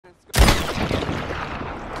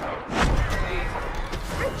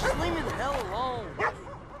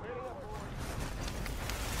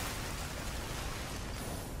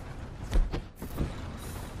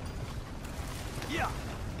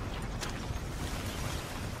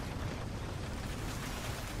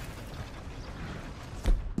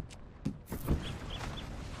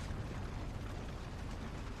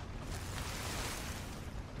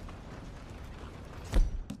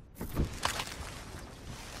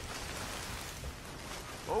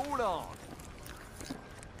Hold on.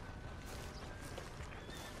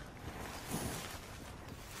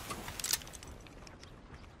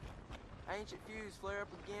 Ancient fuse flare up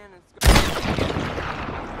again and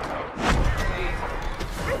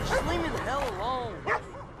just leave me the hell alone.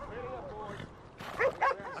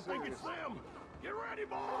 I think it's them. Get ready,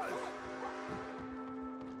 boys.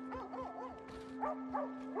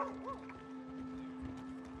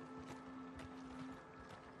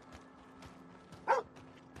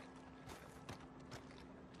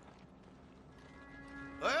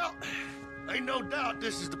 Well, ain't no doubt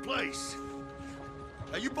this is the place.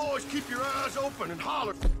 Now, you boys keep your eyes open and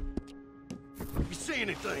holler if you see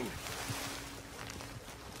anything.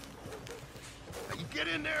 Now, you get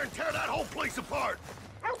in there and tear that whole place apart.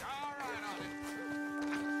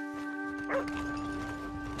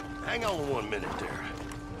 Hang on 1 minute there.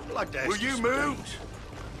 I'd like to ask you some things.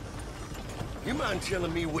 You mind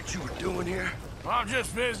telling me what you were doing here? I'm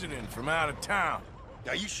just visiting from out of town.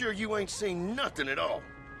 Now, you sure you ain't seen nothing at all?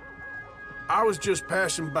 I was just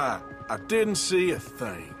passing by. I didn't see a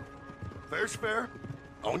thing. Fair's fair.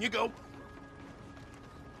 On you go.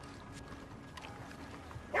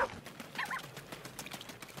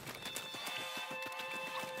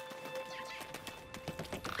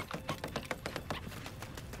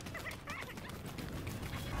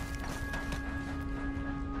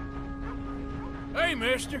 Hey,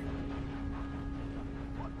 mister.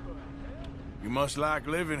 You must like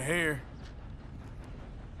living here.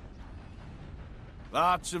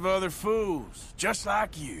 Lots of other fools, just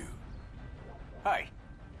like you. Hey,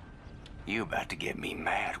 you about to get me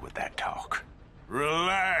mad with that talk.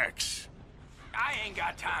 Relax. I ain't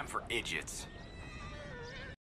got time for idiots.